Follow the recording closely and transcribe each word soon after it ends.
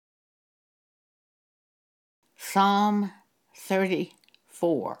Psalm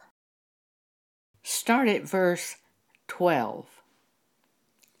 34. Start at verse 12.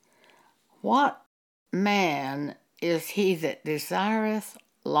 What man is he that desireth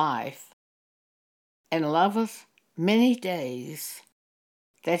life, and loveth many days,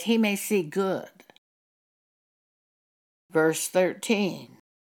 that he may see good? Verse 13.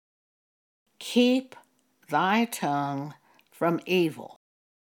 Keep thy tongue from evil.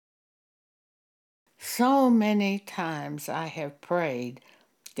 So many times I have prayed,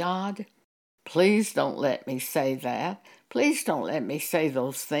 God, please don't let me say that. Please don't let me say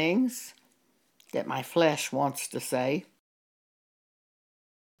those things that my flesh wants to say.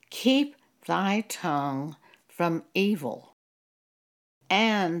 Keep thy tongue from evil,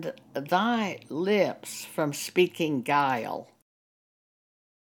 and thy lips from speaking guile.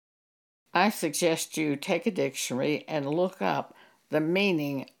 I suggest you take a dictionary and look up the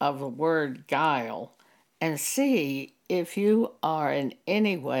meaning of the word guile and see if you are in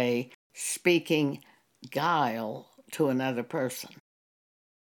any way speaking guile to another person.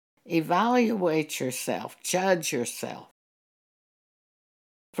 Evaluate yourself, judge yourself.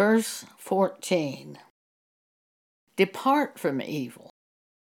 Verse 14. Depart from evil.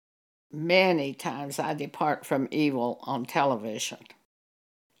 Many times I depart from evil on television.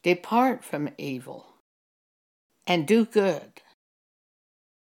 Depart from evil and do good.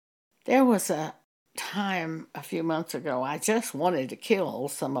 There was a time a few months ago I just wanted to kill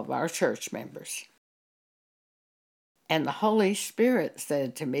some of our church members. And the Holy Spirit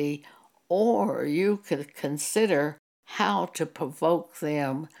said to me, or you could consider how to provoke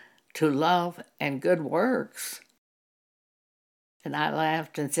them to love and good works. And I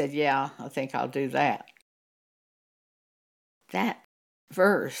laughed and said, yeah, I think I'll do that. That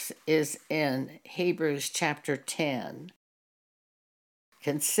verse is in Hebrews chapter 10.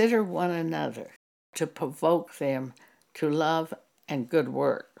 Consider one another to provoke them to love and good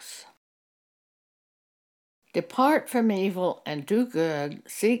works. Depart from evil and do good,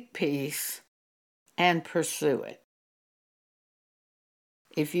 seek peace, and pursue it.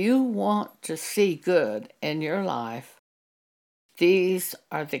 If you want to see good in your life, these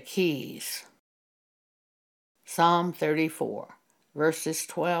are the keys. Psalm 34, verses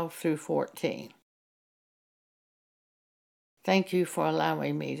 12 through 14. Thank you for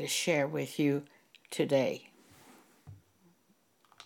allowing me to share with you today.